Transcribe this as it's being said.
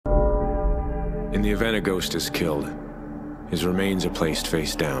In the event a ghost is killed, his remains are placed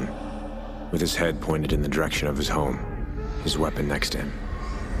face down, with his head pointed in the direction of his home, his weapon next to him.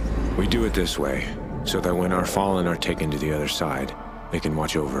 We do it this way, so that when our fallen are taken to the other side, they can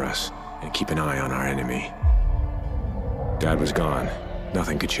watch over us and keep an eye on our enemy. Dad was gone.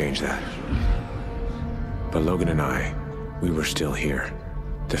 Nothing could change that. But Logan and I, we were still here.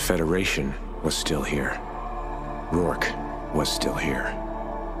 The Federation was still here. Rourke was still here.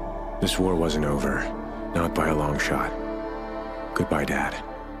 This war wasn't over, not by a long shot. Goodbye, Dad.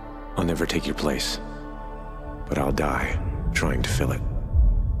 I'll never take your place, but I'll die trying to fill it.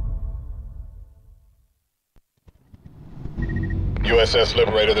 USS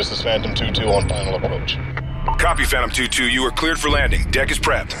Liberator, this is Phantom 2-2 on final approach. Copy, Phantom 2-2. You are cleared for landing. Deck is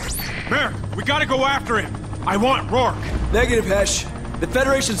prepped. Merrick, we gotta go after him. I want Rourke. Negative, Hesh. The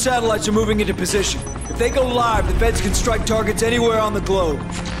Federation satellites are moving into position. If they go live, the Feds can strike targets anywhere on the globe.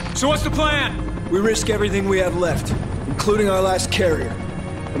 So what's the plan? We risk everything we have left, including our last carrier.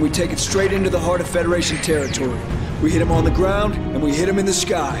 And we take it straight into the heart of Federation territory. We hit him on the ground, and we hit him in the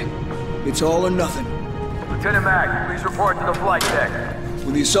sky. It's all or nothing. Lieutenant Mack, please report to the flight deck.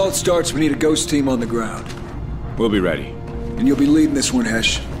 When the assault starts, we need a ghost team on the ground. We'll be ready. And you'll be leading this one,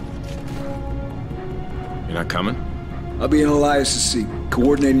 Hesh. You're not coming? I'll be in Elias's seat,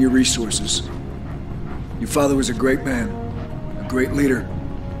 coordinating your resources. Your father was a great man, a great leader.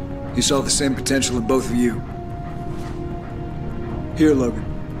 He saw the same potential in both of you. Here, Logan.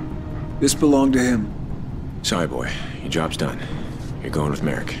 This belonged to him. Sorry, boy. Your job's done. You're going with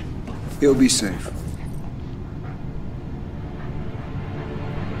Merrick. He'll be safe.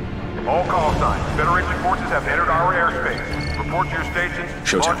 All call signs. Federation forces have entered our airspace. Report to your stations.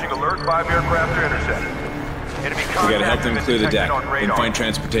 Showtime. Launching alert 5 aircraft to intercept. Enemy We gotta help them clear the deck, then find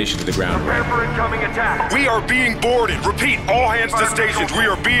transportation to the ground. Prepare for incoming attack. We are being boarded. Repeat, all hands to stations. We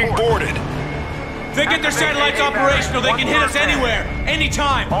are being boarded. If they get their satellites operational, they can hit us anywhere,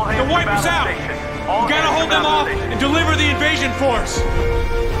 anytime. They'll wipe us out. We gotta hold them off and deliver the invasion force.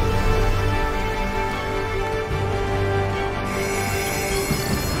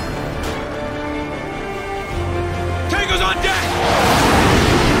 Tango's on deck!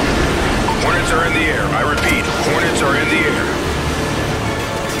 Hornets are in the air. I repeat, Hornets are in the air.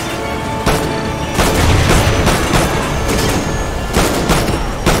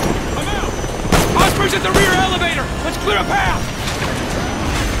 I'm out! Osprey's at the rear elevator! Let's clear a path!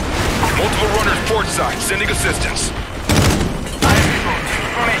 Multiple runners port side, sending assistance.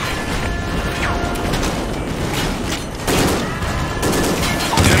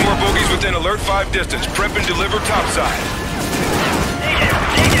 10 more bogies within alert 5 distance. Prep and deliver topside.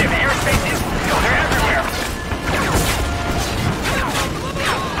 Negative. Airspace is still. They're everywhere.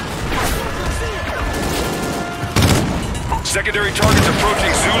 Secondary targets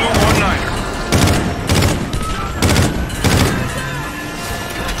approaching Zulu 19er.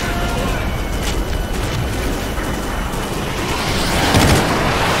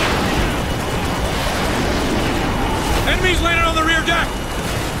 Enemies landed on the rear deck!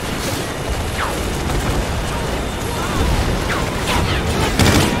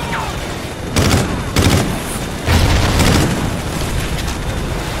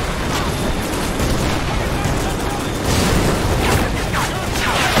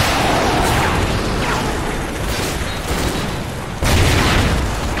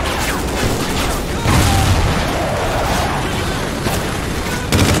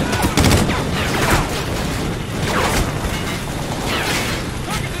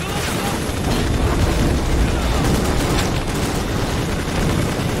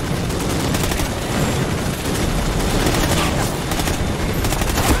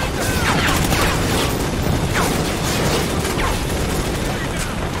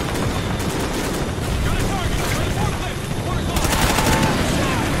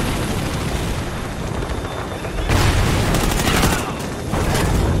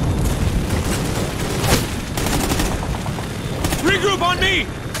 Regroup on me!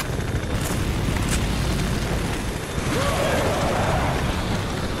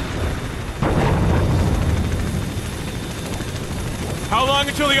 How long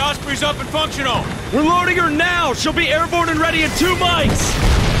until the Osprey's up and functional? We're loading her now! She'll be airborne and ready in 2 mics!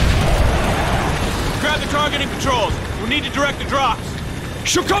 Grab the targeting controls. We'll need to direct the drops.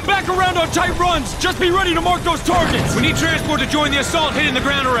 She'll come back around on tight runs! Just be ready to mark those targets! We need transport to join the assault hitting the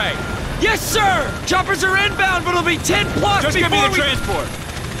ground array. Yes, sir! Choppers are inbound, but it'll be 10 plus Just before give me the we... transport.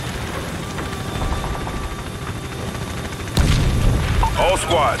 All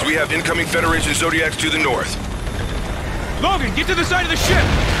squads, we have incoming Federation Zodiacs to the north. Logan, get to the side of the ship!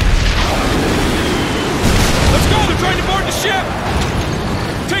 Let's go! They're trying to board the ship!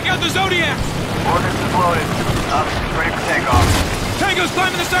 Take out the Zodiacs! Ordnance is loaded. Officers ready for takeoff. Tango's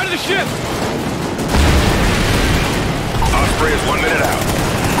climbing the side of the ship! Osprey is 1 minute out.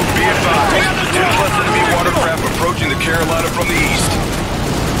 Be advised, 10 plus enemy watercraft approaching the Carolina from the east.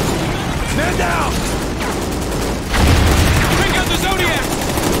 Stand down! Bring out the Zodiac!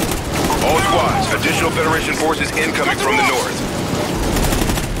 All squads, additional Federation forces incoming from the north.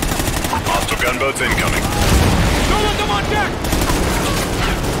 Hostile gunboats incoming. Don't let them on deck!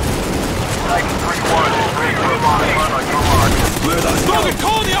 Titan 3-1 is ready for a launch run on your mark. Logan,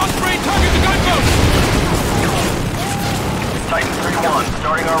 call the Osprey and target the gunboat! Titan 3-1,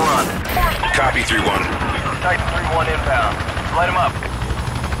 starting our run. Copy 3-1. Titan 3-1 inbound. Light him up.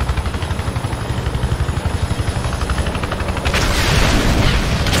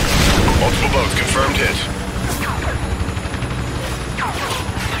 Multiple boats confirmed hit.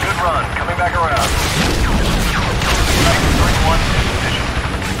 Good run, coming back around. Titan 3-1 in position.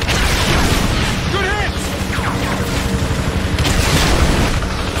 Good hits!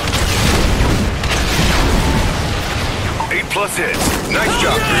 8 plus hits. Nice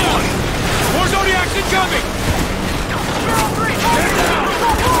job, 3-1. More Zodiacs incoming!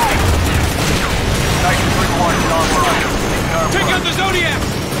 Titan 3-1 is online. Take out the Zodiac!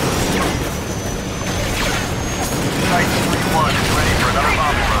 Titan 3-1 is ready for another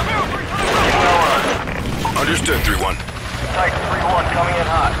bomb run. Taking our run. Understood, 3-1. Titan 3-1 coming in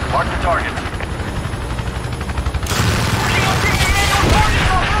hot. Mark the target.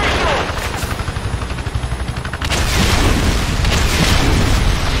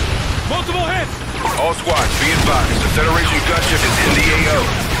 Multiple hits! All squads, be advised, the Federation gunship is in the AO.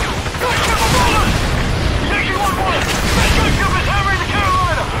 Section 1-1! That gunship is hammering the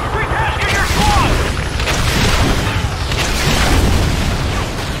Carolina! Retasking your squad!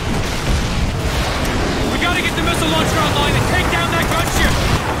 We gotta get the missile launcher online and take down that gunship!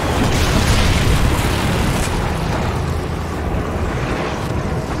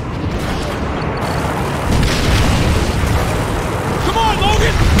 Come on,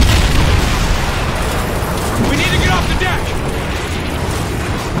 Logan! We need to get off the deck!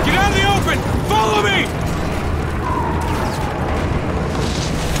 Get out of the open! Follow me!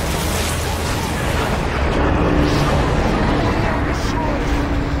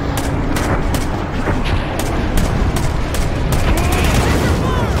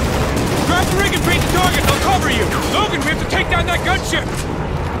 Grab the rig and paint the target, they'll cover you! Logan, we have to take down that gunship!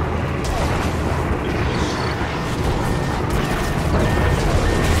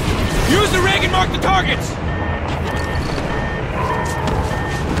 Use the rig and mark the targets!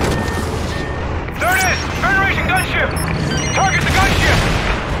 There it is! Federation gunship! Target the gunship!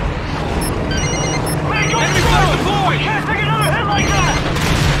 Enemy fire deployed! Can't take another hit like that!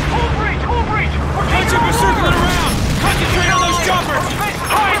 Full breach! Full breach! We're Gunship is circling around! Concentrate on those choppers!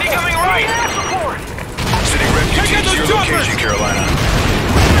 Behind incoming right! Support! Sending Take out refugees to those your choppers! location, Carolina.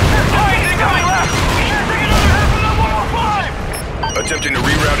 Behind incoming left! We can't take another hit from that 105! Attempting to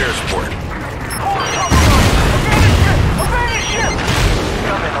reroute air support. Abandoned ship! Abandoned ship!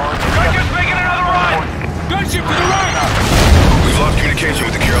 Coming on. Gunship's making another run! Gunship to the right! We've lost communication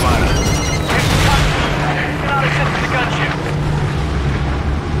with the Carolina. Cannot assist the gunship.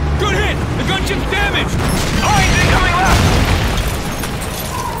 Good hit! The gunship's damaged! Behind incoming left!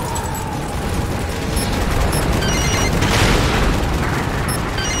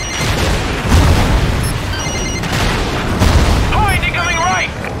 Behind incoming right!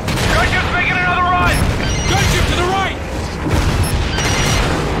 Gunship's making another run! Gunship to the right!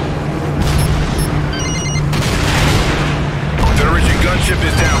 Federation gunship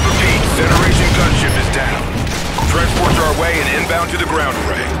is down. Repeat, Federation gunship is down. Transports are away and inbound to the ground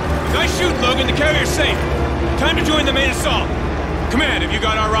array. Nice shooting, Logan. The carrier's safe. Time to join the main assault. Command, have you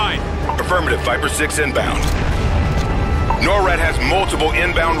got our ride? Affirmative, Viper 6 inbound. NORAD has multiple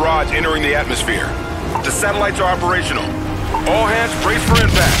inbound rods entering the atmosphere. The satellites are operational. All hands brace for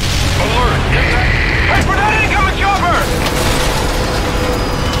impact. Alert! Impact! Wait for that incoming chopper!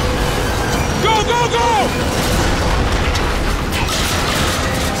 Go, go, go!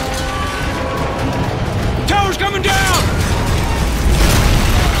 Tower's coming down!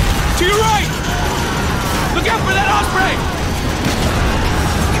 To your right! Look out for that Osprey!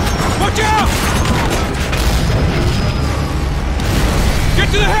 Watch out! Get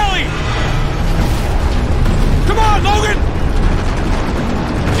to the heli! Come on, Logan!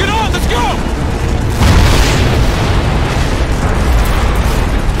 Get on, let's go!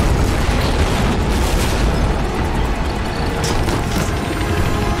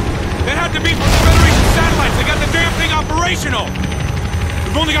 That had to be from the Federation satellites. They got the damn thing operational!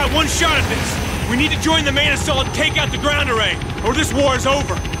 We've only got one shot at this. We need to join the main assault and take out the ground array, or this war is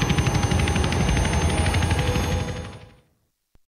over.